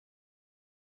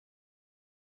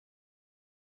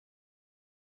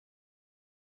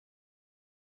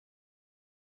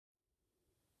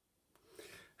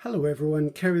Hello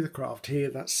everyone, Ceri the Crafter here,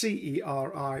 that's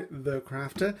C-E-R-I the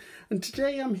Crafter, and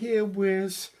today I'm here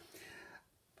with,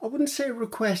 I wouldn't say a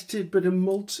requested, but a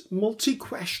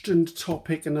multi-questioned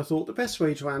topic, and I thought the best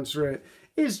way to answer it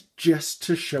is just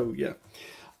to show you.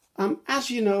 As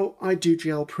you know, I do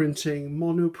gel printing,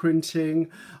 mono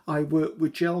printing, I work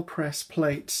with gel press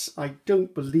plates. I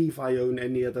don't believe I own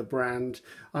any other brand.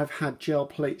 I've had gel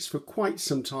plates for quite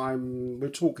some time, we're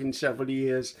talking several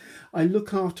years. I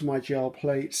look after my gel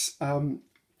plates.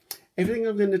 Everything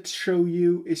I'm going to show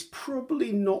you is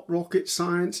probably not rocket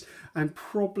science, and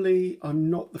probably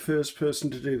I'm not the first person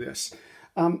to do this.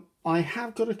 I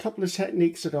have got a couple of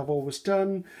techniques that I've always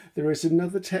done. There is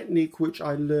another technique which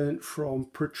I learned from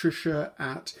Patricia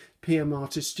at PM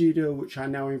Artist Studio, which I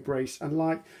now embrace and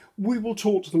like. We will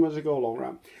talk to them as I go along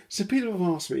around. So people have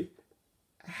asked me,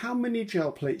 how many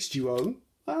gel plates do you own?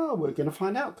 Oh, we're going to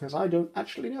find out because I don't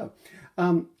actually know.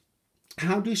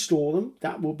 How do you store them?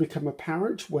 That will become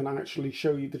apparent when I actually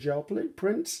show you the gel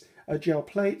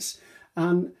plates.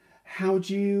 And how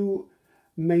do you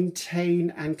maintain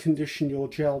and condition your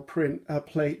gel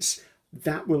plates?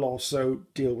 That will also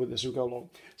deal with as we go along.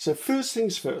 So first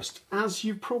things first, as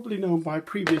you've probably known by a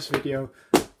previous video,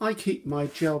 I keep my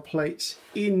gel plates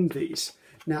in these.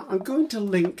 Now I'm going to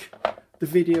link the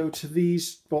video to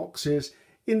these boxes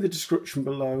in the description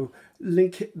below.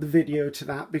 Link the video to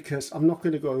that because I'm not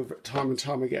going to go over it time and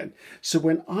time again. So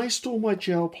when I store my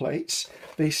gel plates,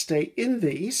 they stay in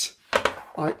these.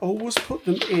 I always put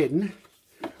them in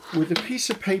with a piece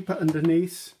of paper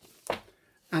underneath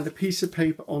and a piece of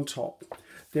paper on top.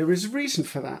 There is a reason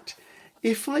for that.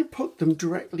 If I put them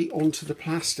directly onto the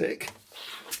plastic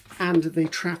and they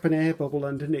trap an air bubble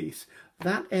underneath,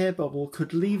 that air bubble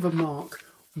could leave a mark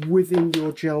within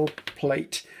your gel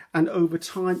plate, and over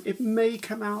time it may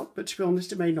come out, but to be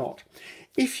honest it may not.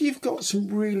 If you've got some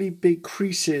really big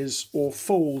creases or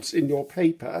folds in your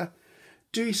paper,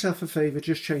 do yourself a favour,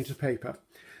 just change the paper.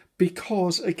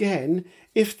 Because again,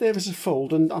 if there is a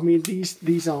fold, and I mean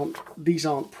these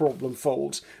aren't problem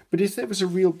folds, but if there was a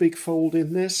real big fold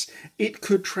in this, it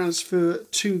could transfer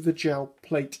to the gel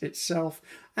plate itself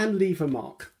and leave a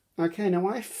mark. Okay, now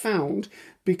I found,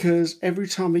 because every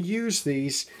time I use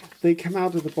these, they come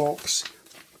out of the box,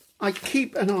 I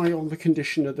keep an eye on the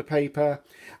condition of the paper,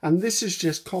 and this is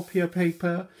just copier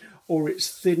paper or it's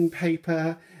thin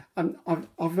paper. And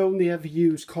I've only ever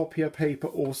used copier paper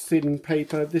or thin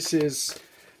paper. This is,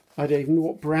 I don't even know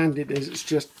what brand it is. It's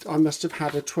just, I must have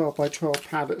had a 12 by 12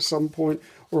 pad at some point,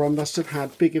 or I must have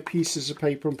had bigger pieces of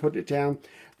paper and put it down.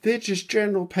 They're just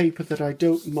general paper that I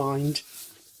don't mind.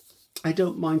 I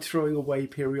don't mind throwing away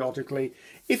periodically.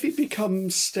 If it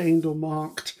becomes stained or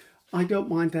marked, I don't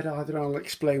mind that either. I'll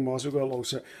explain as we go along.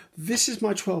 So this is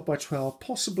my 12 by 12,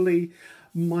 possibly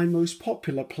my most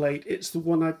popular plate. It's the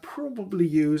one I probably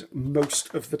use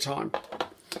most of the time.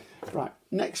 Right,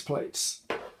 next plates.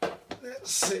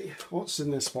 Let's see what's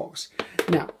in this box.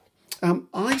 Now,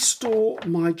 I store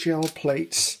my gel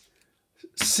plates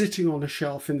sitting on a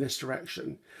shelf in this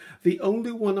direction. The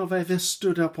only one I've ever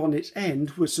stood up on its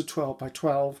end was the 12 by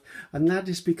 12, and that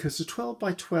is because the 12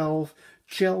 by 12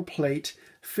 gel plate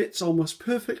fits almost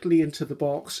perfectly into the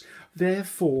box,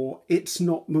 therefore it's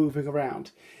not moving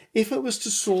around. If I was to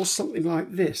store something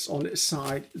like this on its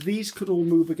side, these could all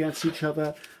move against each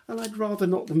other, and I'd rather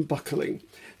not them buckling.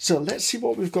 So let's see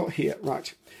what we've got here.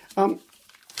 Right,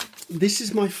 this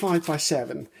is my 5 by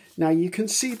 7. Now you can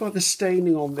see by the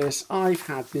staining on this, I've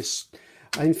had this.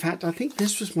 In fact, I think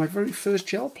this was my very first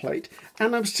gel plate,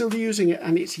 and I'm still using it,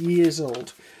 and it's years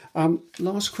old.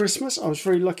 Last Christmas, I was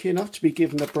very lucky enough to be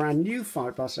given a brand new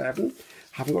 5 by 7.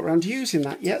 Haven't got around to using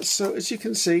that yet, so as you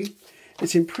can see,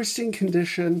 it's in pristine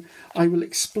condition. I will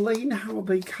explain how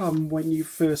they come when you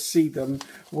first see them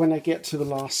when I get to the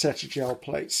last set of gel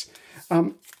plates.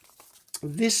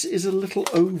 This is a little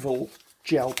oval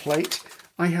gel plate.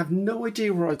 I have no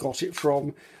idea where I got it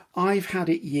from. I've had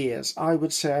it years. I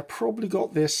would say I probably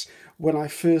got this when I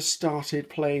first started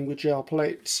playing with gel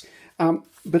plates.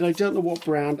 But I don't know what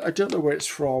brand, I don't know where it's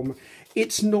from.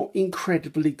 It's not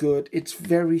incredibly good, it's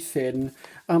very thin.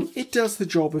 It does the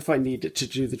job if I need it to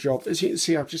do the job. As you can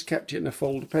see, I've just kept it in a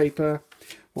fold of paper.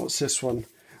 What's this one?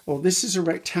 Oh, this is a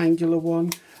rectangular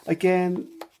one. Again,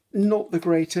 not the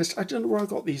greatest. I don't know where I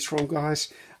got these from,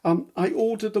 guys. I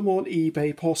ordered them on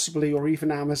eBay, possibly, or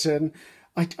even Amazon.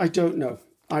 I don't know.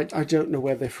 I don't know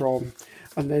where they're from.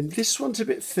 And then this one's a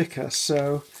bit thicker,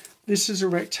 so this is a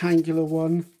rectangular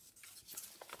one.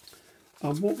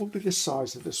 What would be the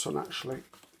size of this one, actually?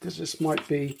 Because this might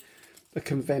be a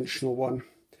conventional one.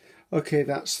 Okay,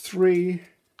 that's 3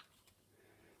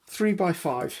 by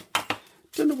 5.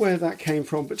 Don't know where that came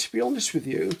from, but to be honest with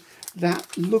you,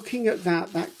 that looking at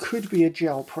that, that could be a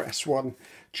gel press one.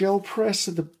 Gel press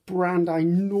are the brand I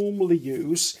normally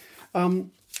use,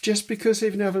 just because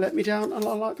they've never let me down and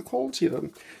I like the quality of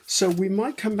them. So we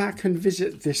might come back and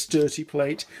visit this dirty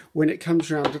plate when it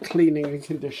comes around to cleaning and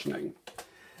conditioning.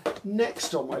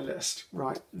 Next on my list,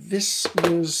 right, this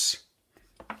was,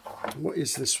 what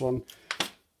is this one?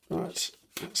 Right,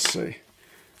 let's see.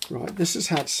 Right, this has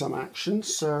had some action,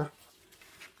 so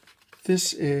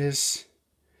this is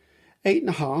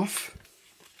 8.5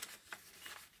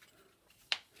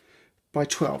 by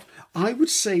 12. I would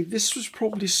say this was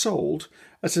probably sold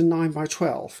as a 9 by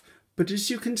 12, but as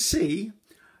you can see,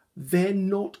 they're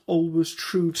not always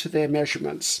true to their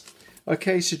measurements.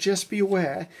 Okay, so just be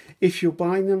aware, if you're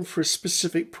buying them for a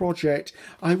specific project,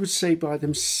 I would say buy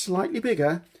them slightly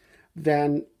bigger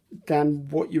than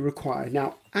what you require.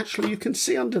 Now, actually, you can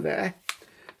see under there,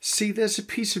 see there's a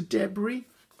piece of debris.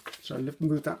 So I'll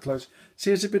move that close. See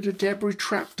there's a bit of debris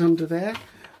trapped under there.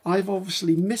 I've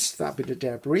obviously missed that bit of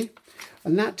debris,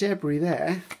 and that debris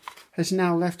there has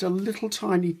now left a little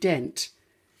tiny dent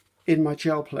in my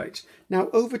gel plate. Now,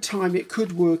 over time, it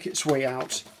could work its way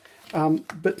out.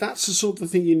 But that's the sort of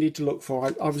thing you need to look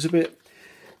for. I was a bit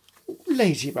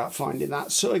lazy about finding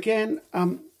that. So again,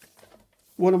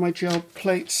 one of my gel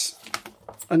plates,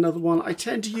 another one. I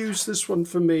tend to use this one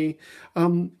for me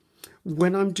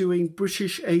when I'm doing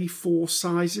British A4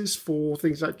 sizes for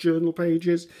things like journal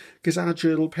pages, because our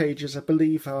journal pages, I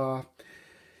believe, are,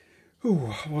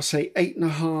 I'll say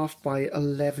 8.5 by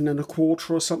 11.25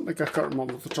 or something. I can't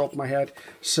remember off the top of my head.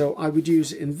 So I would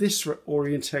use it in this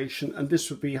orientation, and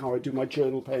this would be how I do my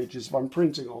journal pages if I'm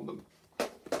printing on them.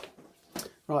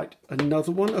 Right,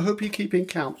 another one. I hope you're keeping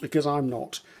count, because I'm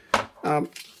not.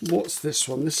 What's this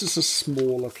one? This is a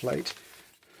smaller plate.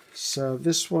 So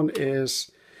this one is,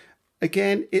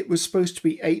 again, it was supposed to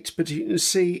be 8, but you can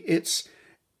see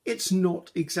it's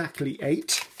not exactly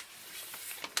 8.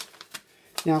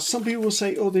 Now, some people will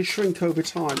say, oh, they shrink over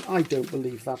time. I don't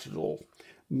believe that at all.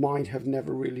 Mine have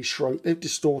never really shrunk. They've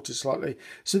distorted slightly.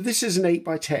 So this is an 8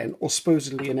 by 10, or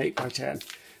supposedly an 8 by 10.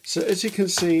 So as you can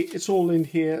see, it's all in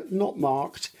here, not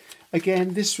marked.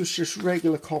 Again, this was just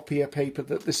regular copier paper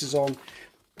that this is on.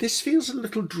 This feels a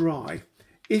little dry.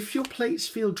 If your plates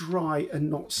feel dry and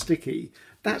not sticky,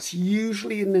 that's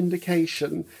usually an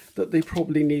indication that they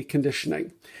probably need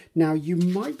conditioning. Now, you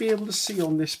might be able to see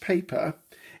on this paper,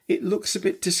 it looks a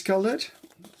bit discoloured.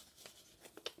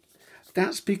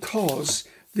 That's because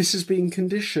this is being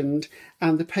conditioned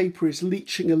and the paper is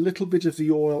leaching a little bit of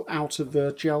the oil out of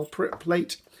the gel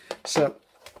plate. So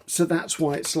that's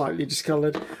why it's slightly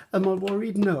discoloured. Am I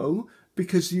worried? No,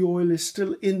 because the oil is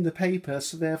still in the paper,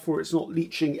 so therefore it's not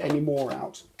leaching any more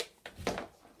out.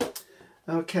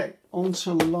 Okay, on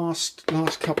to the last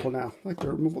couple now. I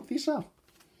don't remember what these are.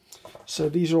 So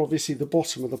these are obviously the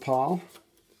bottom of the pile.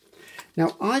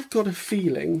 Now, I've got a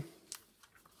feeling,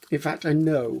 in fact, I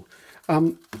know,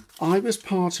 I was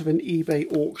part of an eBay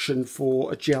auction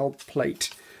for a gel plate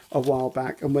a while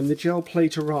back, and when the gel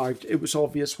plate arrived, it was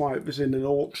obvious why it was in an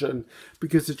auction,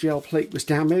 because the gel plate was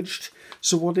damaged.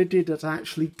 So what I did is I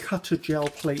actually cut a gel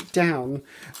plate down,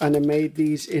 and I made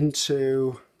these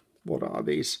into, what are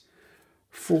these?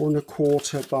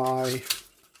 4.25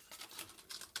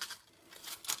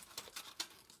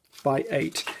 by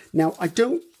 8. Now,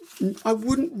 I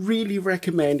wouldn't really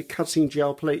recommend cutting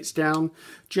gel plates down.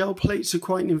 Gel plates are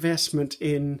quite an investment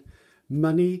in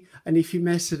money, and if you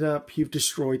mess it up, you've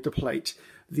destroyed the plate.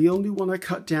 The only one I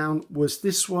cut down was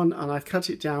this one, and I cut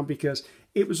it down because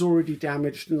it was already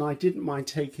damaged, and I didn't mind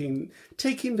taking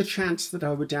the chance that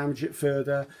I would damage it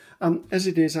further. As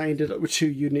it is, I ended up with 2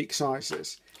 unique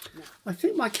sizes. I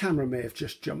think my camera may have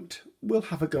just jumped. We'll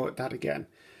have a go at that again.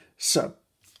 So,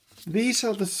 these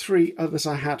are the 3 others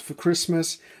I had for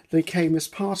Christmas. They came as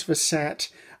part of a set.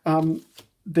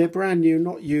 They're brand new,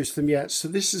 not used them yet. So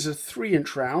this is a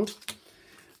 3-inch round.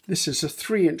 This is a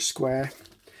 3-inch square.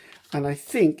 And I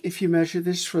think if you measure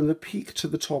this from the peak to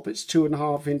the top, it's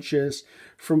 2.5 inches.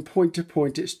 From point to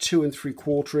point, it's 2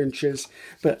 3/4 inches.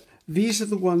 But these are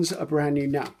the ones that are brand new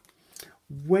now.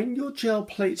 When your gel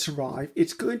plates arrive,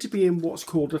 it's going to be in what's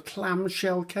called a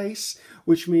clamshell case,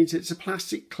 which means it's a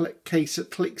plastic case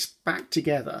that clicks back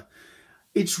together.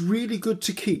 It's really good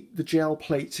to keep the gel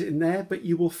plates in there, but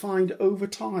you will find over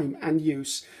time and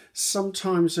use,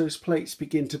 sometimes those plates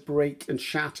begin to break and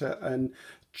shatter and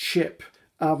chip,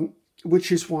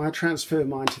 which is why I transfer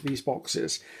mine to these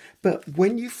boxes. But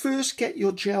when you first get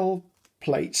your gel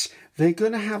plates, they're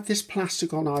going to have this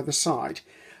plastic on either side.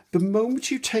 The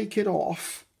moment you take it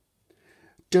off,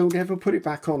 don't ever put it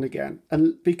back on again.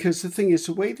 And because the thing is,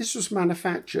 the way this was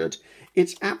manufactured,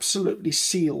 it's absolutely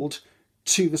sealed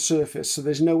to the surface, so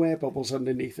there's no air bubbles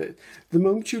underneath it. The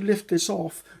moment you lift this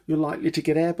off, you're likely to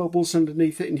get air bubbles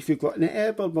underneath it, and if you've got an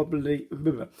air bubble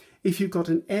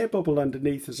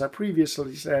underneath, as I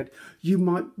previously said, you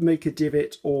might make a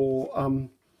divot or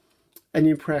an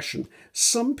impression.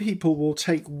 Some people will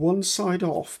take one side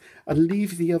off and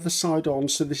leave the other side on,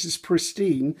 so this is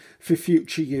pristine for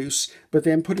future use, but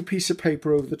then put a piece of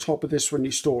paper over the top of this when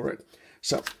you store it.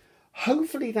 So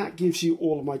hopefully that gives you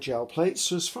all of my gel plates.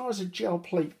 So as far as a gel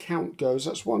plate count goes,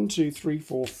 that's 1, 2, 3,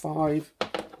 4, 5,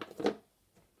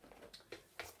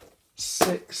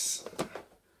 6,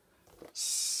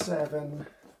 7,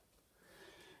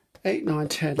 8, 9,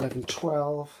 10, 11,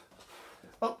 12.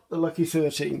 Oh, the lucky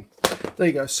 13. There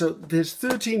you go. So there's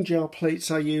 13 gel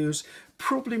plates I use.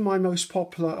 Probably my most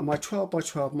popular are my 12 by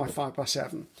 12, my 5 by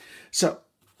 7. So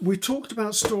we talked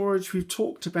about storage. We've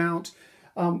talked about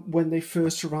when they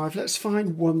first arrive. Let's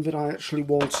find one that I actually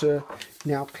want to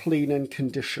now clean and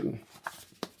condition.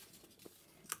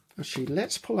 Actually,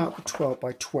 let's pull out the 12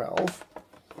 by 12.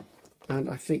 And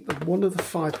I think that one of the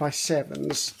 5 by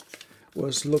 7s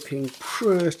was looking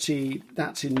pretty,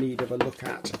 that's in need of a look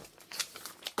at.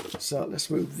 So let's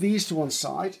move these to one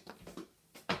side.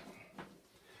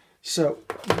 So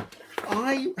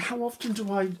how often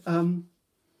do I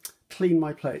clean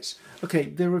my plates? Okay,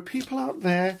 there are people out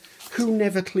there who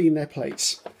never clean their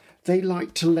plates. They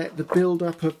like to let the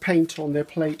build-up of paint on their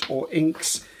plate or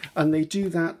inks, and they do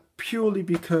that purely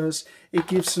because it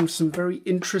gives them some very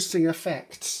interesting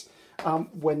effects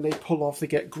when they pull off. They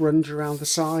get grunge around the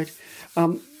side.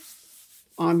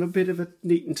 I'm a bit of a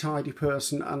neat and tidy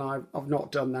person, and I've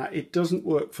not done that. It doesn't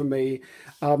work for me.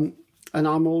 And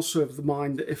I'm also of the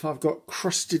mind that if I've got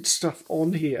crusted stuff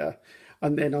on here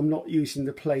and then I'm not using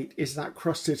the plate, is that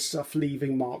crusted stuff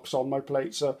leaving marks on my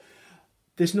plate? So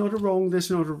there's not a wrong,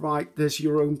 there's not a right, there's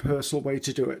your own personal way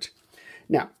to do it.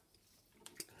 Now,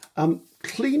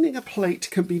 cleaning a plate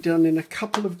can be done in a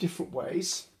couple of different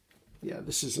ways. Yeah,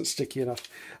 this isn't sticky enough.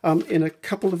 In a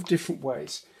couple of different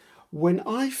ways. When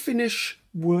I finish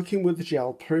working with a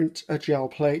gel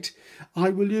plate, I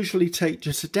will usually take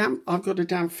just I've got a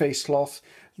damp face cloth.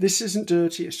 This isn't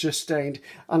dirty, it's just stained,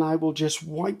 and I will just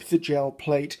wipe the gel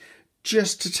plate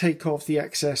just to take off the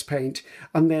excess paint,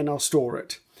 and then I'll store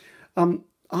it.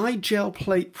 I gel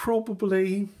plate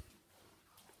probably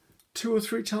 2 or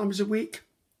 3 times a week.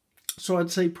 So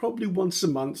I'd say probably once a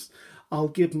month. I'll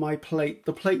give my plate,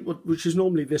 the plate which is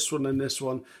normally this one and this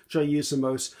one, which I use the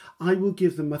most, I will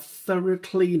give them a thorough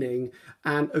cleaning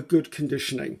and a good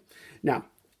conditioning. Now,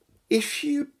 if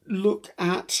you look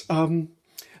at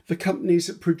the companies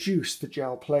that produce the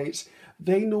gel plates,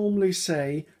 they normally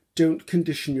say, don't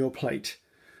condition your plate.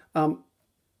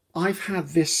 I've had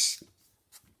this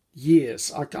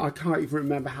years. I can't even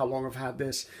remember how long I've had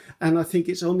this, and I think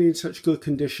it's only in such good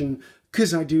condition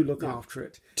because I do look after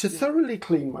it. To thoroughly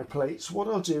clean my plates, what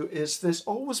I'll do is there's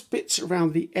always bits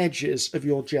around the edges of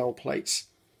your gel plates.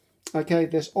 Okay,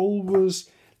 there's always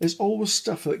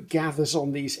stuff that gathers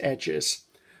on these edges.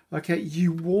 Okay,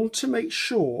 you want to make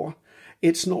sure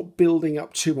it's not building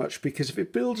up too much, because if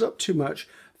it builds up too much,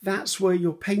 that's where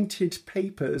your painted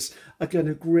papers are going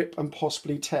to grip and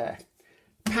possibly tear.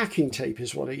 Packing tape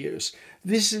is what I use.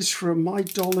 This is from my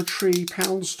Dollar Tree,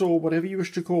 pound store, whatever you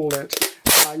wish to call it.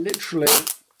 I literally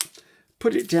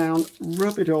put it down,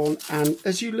 rub it on, and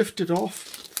as you lift it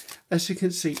off, as you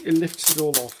can see, it lifts it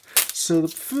all off. So the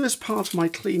first part of my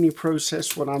cleaning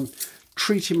process when I'm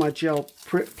treating my gel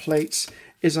plates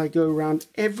is I go around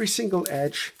every single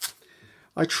edge.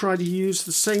 I try to use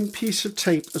the same piece of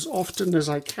tape as often as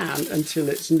I can until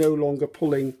it's no longer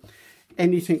pulling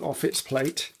anything off its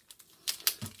plate.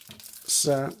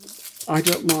 So I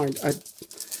don't mind.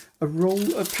 A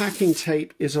roll of packing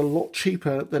tape is a lot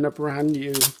cheaper than a brand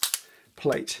new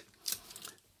plate.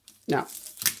 Now,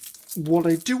 what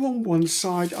I do on one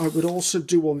side, I would also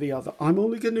do on the other. I'm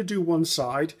only going to do one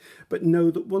side, but know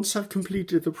that once I've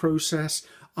completed the process,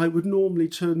 I would normally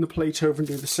turn the plate over and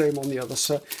do the same on the other.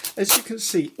 So as you can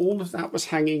see, all of that was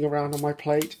hanging around on my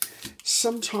plate.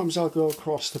 Sometimes I'll go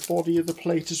across the body of the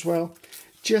plate as well,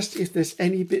 just if there's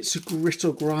any bits of grit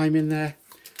or grime in there.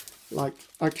 Like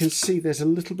I can see there's a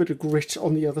little bit of grit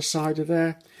on the other side of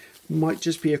there. Might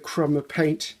just be a crumb of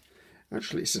paint.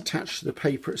 Actually, it's attached to the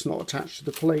paper, it's not attached to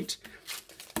the plate.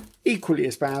 Equally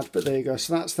as bad, but there you go.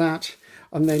 So that's that.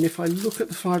 And then if I look at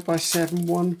the 5x7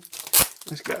 one,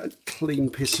 let's get a clean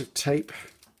piece of tape.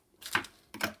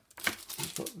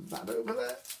 Let's put that over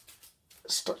there.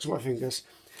 Stuck to my fingers.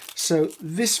 So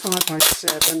this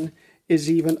 5x7 is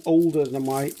even older than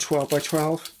my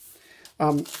 12x12.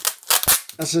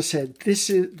 As I said,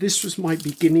 this was my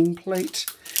beginning plate,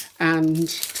 and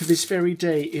to this very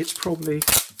day it's probably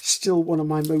still one of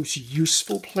my most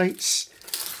useful plates.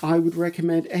 I would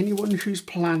recommend anyone who's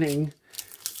planning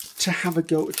to have a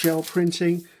go at gel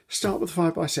printing, start with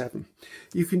 5x7.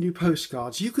 You can do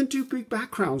postcards, you can do big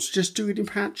backgrounds, just do it in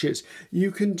patches.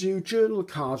 You can do journal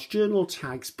cards, journal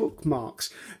tags,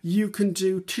 bookmarks. You can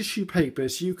do tissue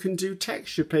papers, you can do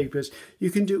texture papers, you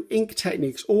can do ink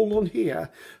techniques, all on here.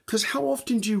 Because how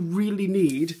often do you really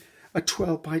need a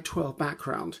 12x12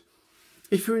 background?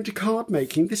 If you're into card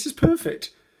making, this is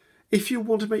perfect. If you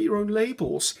want to make your own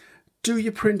labels, do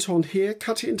your print on here,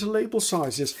 cut it into label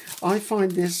sizes. I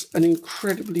find this an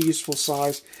incredibly useful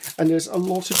size, and as a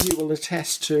lot of you will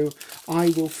attest to, I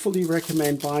will fully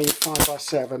recommend buying a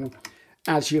 5x7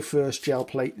 as your first gel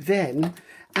plate. Then,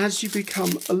 as you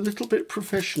become a little bit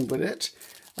proficient with it,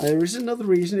 there is another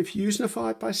reason. If you're using a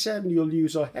 5x7, you'll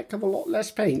use a heck of a lot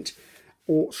less paint,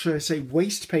 or should I say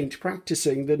waste paint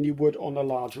practicing, than you would on a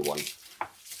larger one.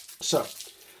 So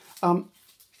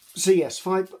yes,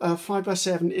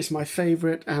 5x7 is my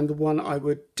favourite and the one I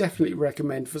would definitely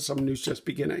recommend for someone who's just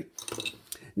beginning.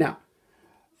 Now,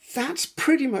 that's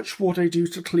pretty much what I do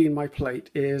to clean my plate.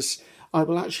 Is I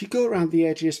will actually go around the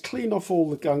edges, clean off all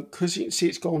the gunk, because you can see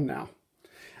it's gone now.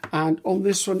 And on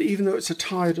this one, even though it's a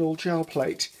tired old gel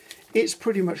plate, it's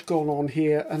pretty much gone on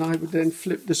here, and I would then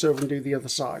flip this over and do the other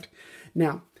side.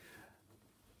 Now,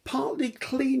 partly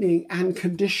cleaning and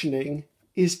conditioning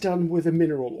is done with a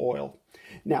mineral oil.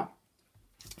 Now,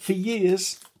 for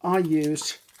years, I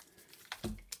used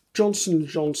Johnson &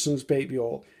 Johnson's baby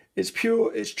oil. It's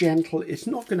pure, it's gentle, it's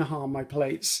not going to harm my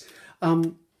plates. I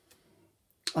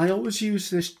always use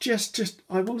this just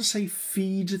I want to say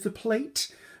feed the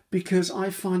plate, because I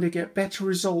find I get better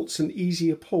results and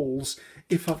easier pulls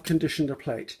if I've conditioned a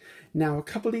plate. Now, a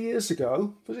couple of years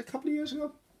ago, was it a couple of years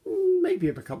ago? Maybe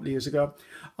a couple of years ago,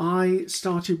 I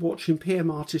started watching PM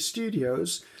Artist Studio,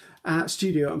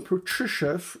 and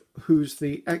Patricia, who's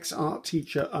the ex-art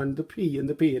teacher and the P in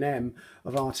the B&M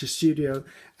of Artist Studio,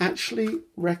 actually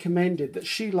recommended that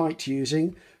she liked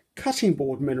using cutting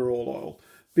board mineral oil,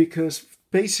 because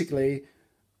basically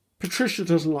Patricia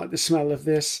doesn't like the smell of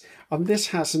this, and this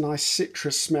has a nice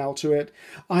citrus smell to it.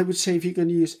 I would say if you're going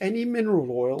to use any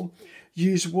mineral oil,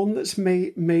 use one that's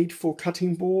made for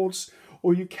cutting boards,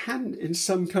 or you can, in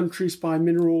some countries, buy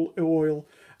mineral oil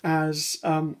as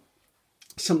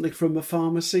something from a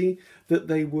pharmacy that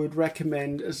they would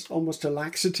recommend as almost a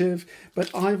laxative. But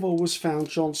I've always found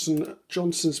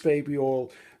Johnson's baby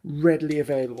oil readily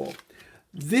available.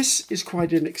 This is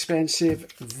quite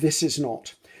inexpensive, this is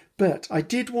not. But I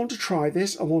did want to try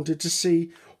this. I wanted to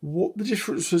see what the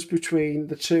difference was between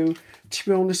the two. To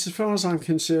be honest, as far as I'm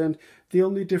concerned, the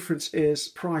only difference is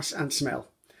price and smell.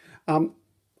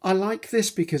 I like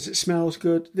this because it smells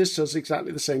good. This does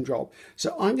exactly the same job.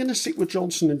 So I'm going to stick with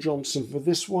Johnson & Johnson for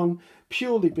this one,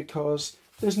 purely because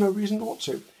there's no reason not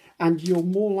to. And you're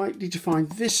more likely to find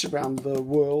this around the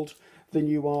world than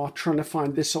you are trying to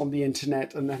find this on the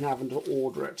internet and then having to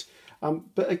order it.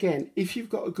 But again, if you've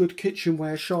got a good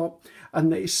kitchenware shop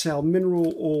and they sell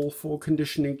mineral oil for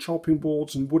conditioning chopping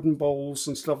boards and wooden bowls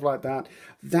and stuff like that,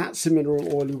 that's the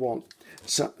mineral oil you want.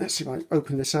 So let's see if I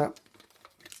open this up.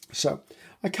 So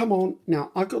I come on,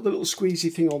 now I've got the little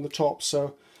squeezy thing on the top,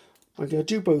 so I'm going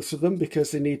to do both of them because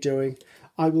they need doing.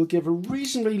 I will give a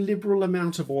reasonably liberal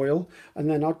amount of oil, and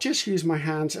then I'll just use my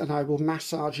hands and I will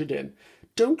massage it in.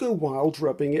 Don't go wild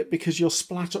rubbing it because you'll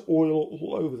splatter oil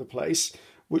all over the place,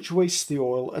 which wastes the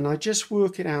oil, and I just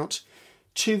work it out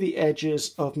to the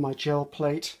edges of my gel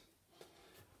plate,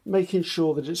 making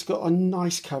sure that it's got a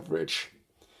nice coverage.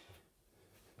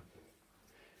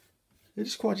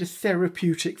 It's quite a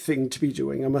therapeutic thing to be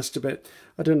doing, I must admit.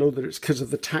 I don't know that it's because of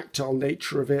the tactile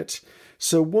nature of it.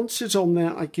 So once it's on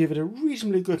there, I give it a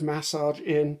reasonably good massage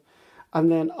in, and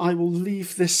then I will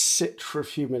leave this sit for a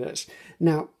few minutes.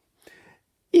 Now,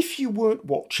 if you weren't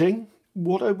watching,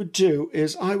 what I would do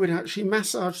is I would actually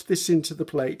massage this into the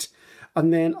plate,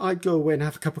 and then I'd go away and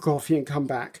have a cup of coffee and come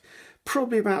back.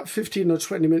 Probably about 15 or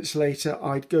 20 minutes later,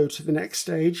 I'd go to the next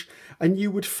stage, and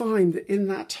you would find that in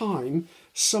that time,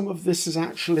 some of this is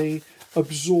actually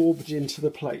absorbed into the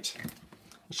plate.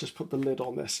 Let's just put the lid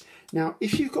on this. Now,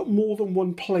 if you've got more than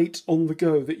one plate on the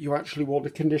go that you actually want to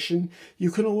condition,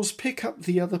 you can always pick up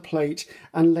the other plate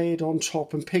and lay it on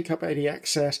top and pick up any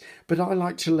excess, but I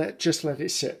like to just let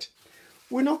it sit.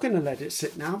 We're not going to let it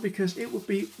sit now because it would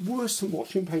be worse than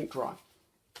watching paint dry.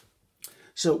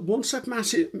 So once I've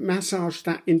massaged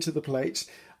that into the plates,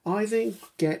 I then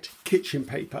get kitchen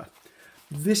paper.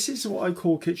 This is what I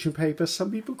call kitchen paper.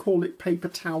 Some people call it paper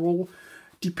towel.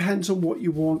 Depends on what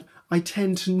you want. I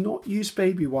tend to not use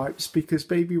baby wipes because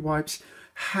baby wipes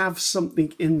have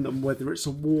something in them, whether it's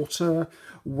a water,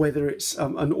 whether it's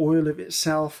an oil of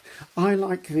itself. I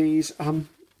like these.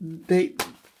 They're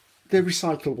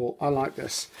recyclable. I like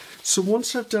this. So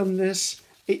once I've done this,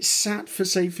 it's sat for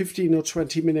say 15 or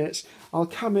 20 minutes. I'll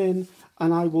come in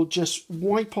and I will just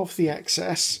wipe off the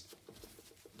excess.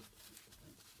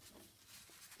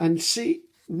 And see,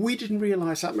 we didn't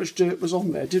realise that much dirt was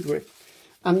on there, did we?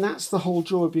 And that's the whole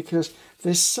joy, because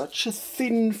there's such a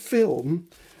thin film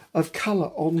of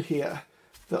colour on here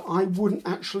that I wouldn't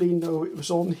actually know it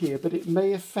was on here, but it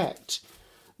may affect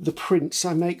the prints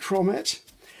I make from it.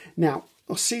 Now,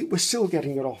 I'll see, we're still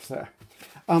getting it off there.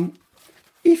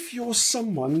 If you're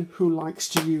someone who likes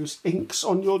to use inks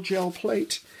on your gel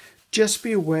plate, just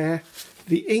be aware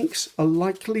the inks are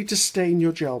likely to stain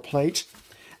your gel plate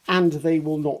and they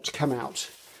will not come out.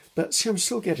 But see, I'm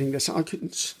still getting this.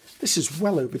 This is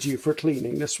well overdue for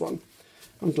cleaning, this one.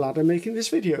 I'm glad I'm making this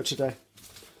video today.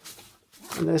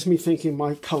 And there's me thinking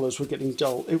my colours were getting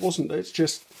dull. It wasn't. It's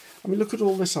just, I mean, look at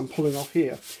all this I'm pulling off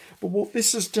here. But what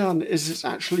this has done is it's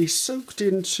actually soaked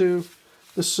into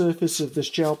the surface of this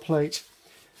gel plate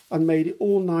and made it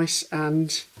all nice,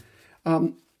 and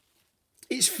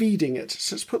it's feeding it.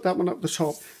 So let's put that one up the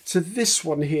top. So this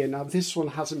one here, now this one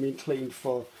hasn't been cleaned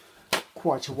for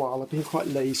quite a while. I've been quite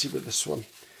lazy with this one.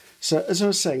 So as I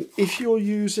was saying, if you're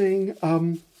using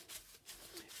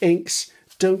inks,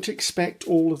 don't expect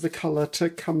all of the colour to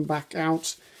come back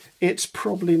out. It's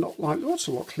probably not like, oh, it's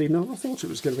a lot cleaner than I thought it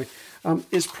was going to be.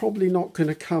 It's probably not going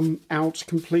to come out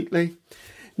completely.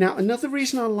 Now, another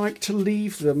reason I like to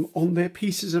leave them on their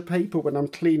pieces of paper when I'm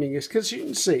cleaning is because you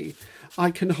can see I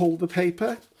can hold the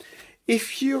paper.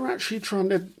 If you're actually trying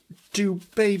to do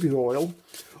baby oil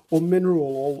or mineral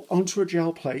oil onto a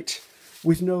gel plate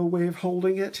with no way of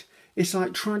holding it, it's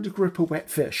like trying to grip a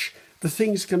wet fish. The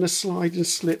thing's going to slide and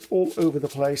slip all over the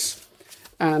place,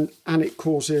 and it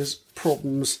causes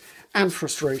problems and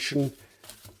frustration,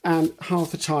 and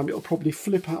half the time it'll probably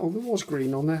flip out. Oh, there was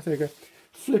green on there. There you go.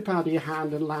 Flip out of your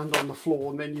hand and land on the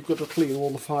floor, and then you've got to clean all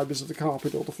the fibres of the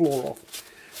carpet or the floor off.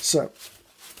 So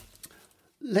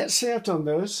let's say I've done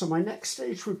those. So my next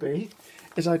stage would be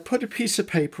is I'd put a piece of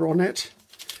paper on it,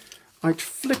 I'd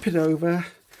flip it over,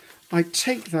 I'd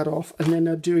take that off, and then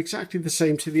I'd do exactly the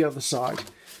same to the other side.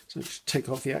 So just take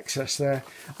off the excess there.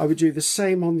 I would do the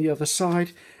same on the other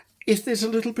side. If there's a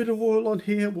little bit of oil on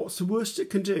here, what's the worst it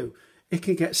can do? It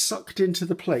can get sucked into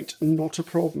the plate, not a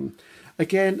problem.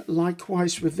 Again,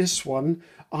 likewise with this one,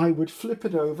 I would flip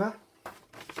it over.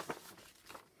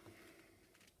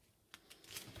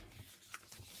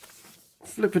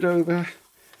 Flip it over,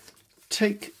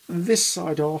 take this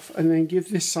side off, and then give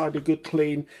this side a good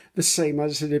clean, the same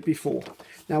as I did before.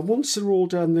 Now, once they're all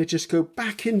done, they just go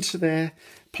back into their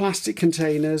plastic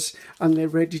containers and they're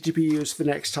ready to be used the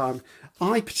next time.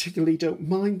 I particularly don't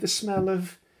mind the smell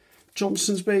of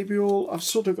Johnson's baby oil. I've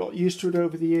sort of got used to it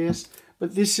over the years,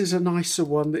 but this is a nicer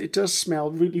one. It does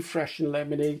smell really fresh and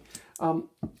lemony,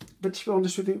 but to be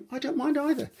honest with you, I don't mind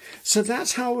either. So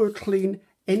that's how I would clean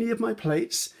any of my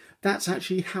plates. That's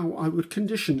actually how I would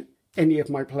condition any of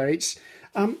my plates.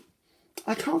 I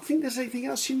can't think there's anything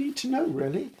else you need to know,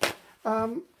 really.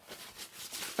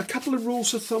 A couple of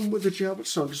rules of thumb with the gel,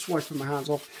 sorry, I'm just wiping my hands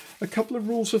off. A couple of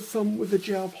rules of thumb with the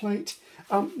gel plate.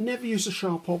 Never use a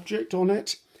sharp object on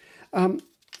it.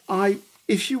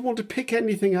 If you want to pick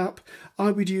anything up, I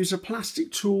would use a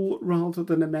plastic tool rather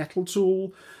than a metal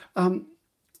tool.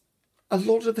 A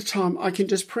lot of the time I can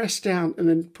just press down and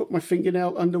then put my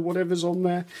fingernail under whatever's on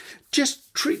there.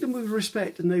 Just treat them with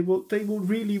respect and they will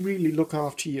really, really look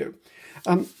after you.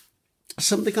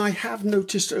 Something I have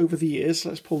noticed over the years,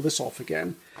 let's pull this off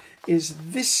again, is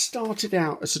this started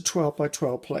out as a 12 by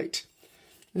 12 plate.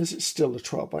 Is it still a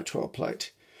 12 by 12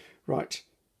 plate? Right,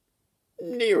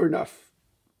 near enough.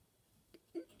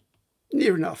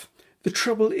 Near enough. The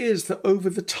trouble is that over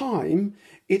the time,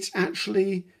 it's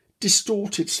actually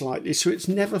distorted slightly, so it's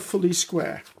never fully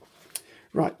square.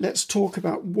 Right, let's talk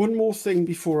about one more thing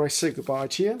before I say goodbye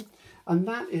to you, and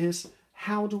that is,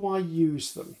 how do I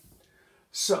use them?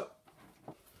 So,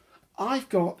 I've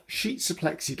got sheets of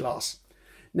plexiglass.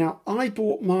 Now, I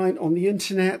bought mine on the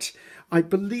internet. I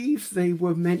believe they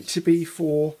were meant to be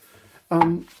for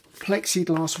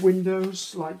plexiglass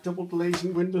windows, like double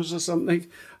glazing windows or something,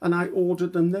 and I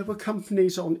ordered them. There were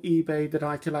companies on eBay that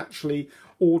I could actually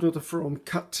order them from,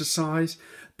 cut to size,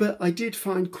 but I did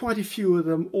find quite a few of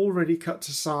them already cut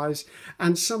to size,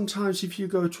 and sometimes if you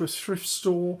go to a thrift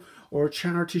store or a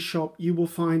charity shop, you will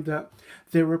find that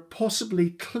there are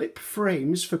possibly clip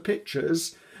frames for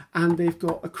pictures and they've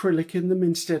got acrylic in them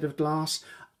instead of glass.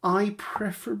 I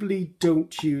preferably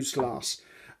don't use glass.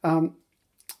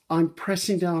 I'm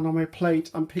pressing down on my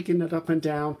plate, I'm picking it up and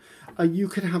down. You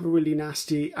could have a really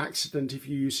nasty accident if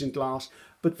you're using glass,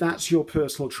 but that's your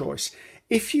personal choice.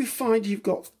 If you find you've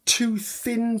got too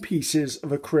thin pieces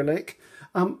of acrylic,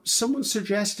 someone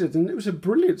suggested, and it was a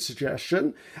brilliant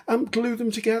suggestion, glue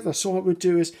them together. So what I would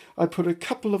do is I put a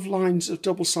couple of lines of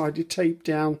double-sided tape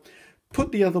down,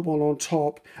 put the other one on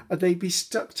top, and they'd be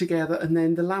stuck together, and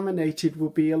then the laminated will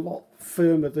be a lot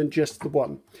firmer than just the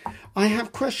one. I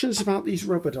have questions about these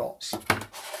rubber dots.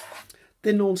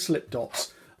 They're non-slip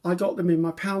dots. I got them in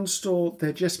my pound store.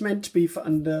 They're just meant to be for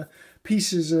under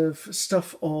pieces of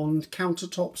stuff on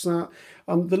countertops now.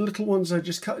 The little ones I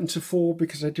just cut into 4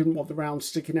 because I didn't want the round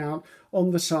sticking out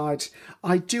on the sides.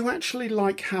 I do actually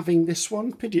like having this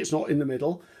one. Pity it's not in the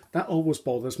middle. That always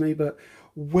bothers me, but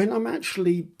when I'm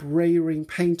actually brayering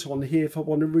paint on here, if I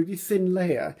want a really thin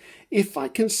layer, if I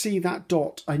can see that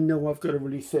dot, I know I've got a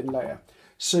really thin layer.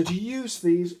 So to use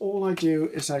these, all I do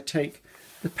is I take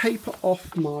the paper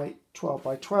off my 12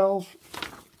 by 12,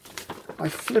 I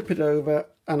flip it over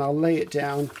and I'll lay it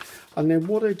down, and then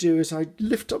what I do is I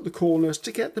lift up the corners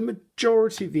to get the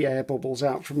majority of the air bubbles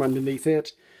out from underneath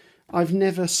it. I've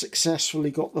never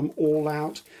successfully got them all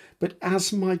out, but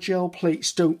as my gel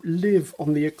plates don't live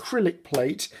on the acrylic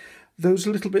plate, those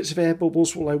little bits of air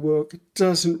bubbles while I work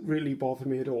doesn't really bother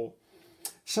me at all.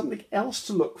 Something else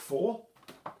to look for,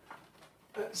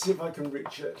 let's see if I can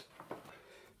reach it.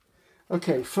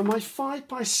 Okay, for my 5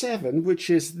 by 7, which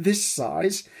is this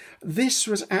size, this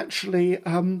was actually,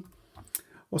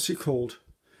 what's it called?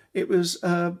 It was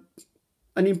an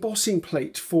embossing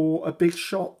plate for a big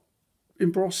shot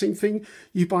embossing thing.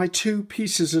 You buy 2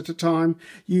 pieces at a time,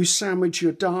 you sandwich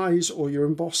your dies or your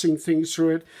embossing things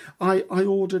through it. I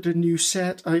ordered a new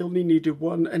set, I only needed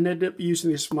one, and ended up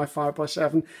using this for my 5 by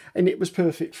 7, and it was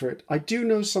perfect for it. I do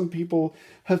know some people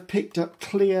have picked up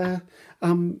clear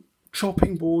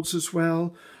chopping boards as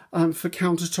well. For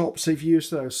countertops, they've used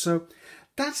those. So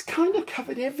that's kind of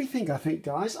covered everything, I think,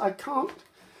 guys. I can't,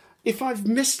 if I've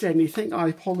missed anything, I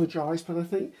apologise, but I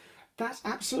think that's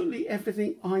absolutely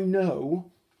everything I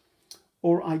know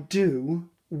or I do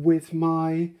with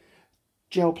my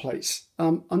gel plates.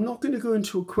 I'm not going to go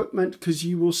into equipment because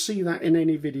you will see that in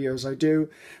any videos I do,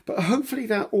 but hopefully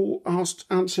that all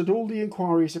answered all the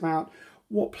inquiries about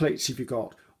what plates have you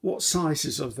got, what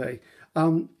sizes are they,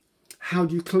 how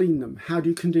do you clean them, how do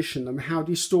you condition them, how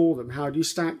do you store them, how do you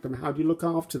stack them, how do you look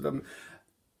after them.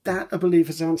 That, I believe,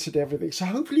 has answered everything. So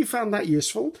hopefully you found that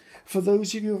useful. For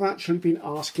those of you who have actually been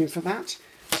asking for that,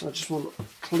 so I just want to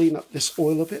clean up this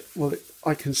oil a bit. Well,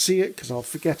 I can see it because I'll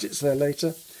forget it's there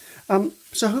later.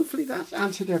 So hopefully that's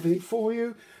answered everything for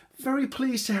you. Very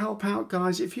pleased to help out,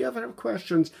 guys. If you ever have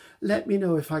questions, let me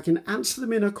know. If I can answer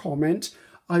them in a comment,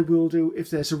 I will do.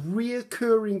 If there's a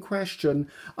reoccurring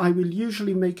question, I will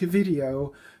usually make a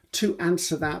video to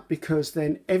answer that, because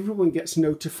then everyone gets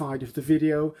notified of the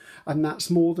video, and that's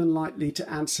more than likely to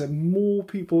answer more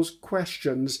people's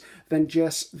questions than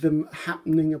just them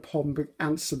happening upon the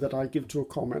answer that I give to a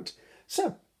comment.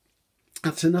 So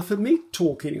that's enough of me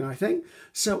talking, I think.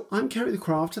 So I'm Ceri the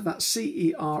Crafter, that's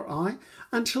C-E-R-I.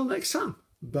 Until next time,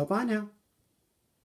 bye-bye now.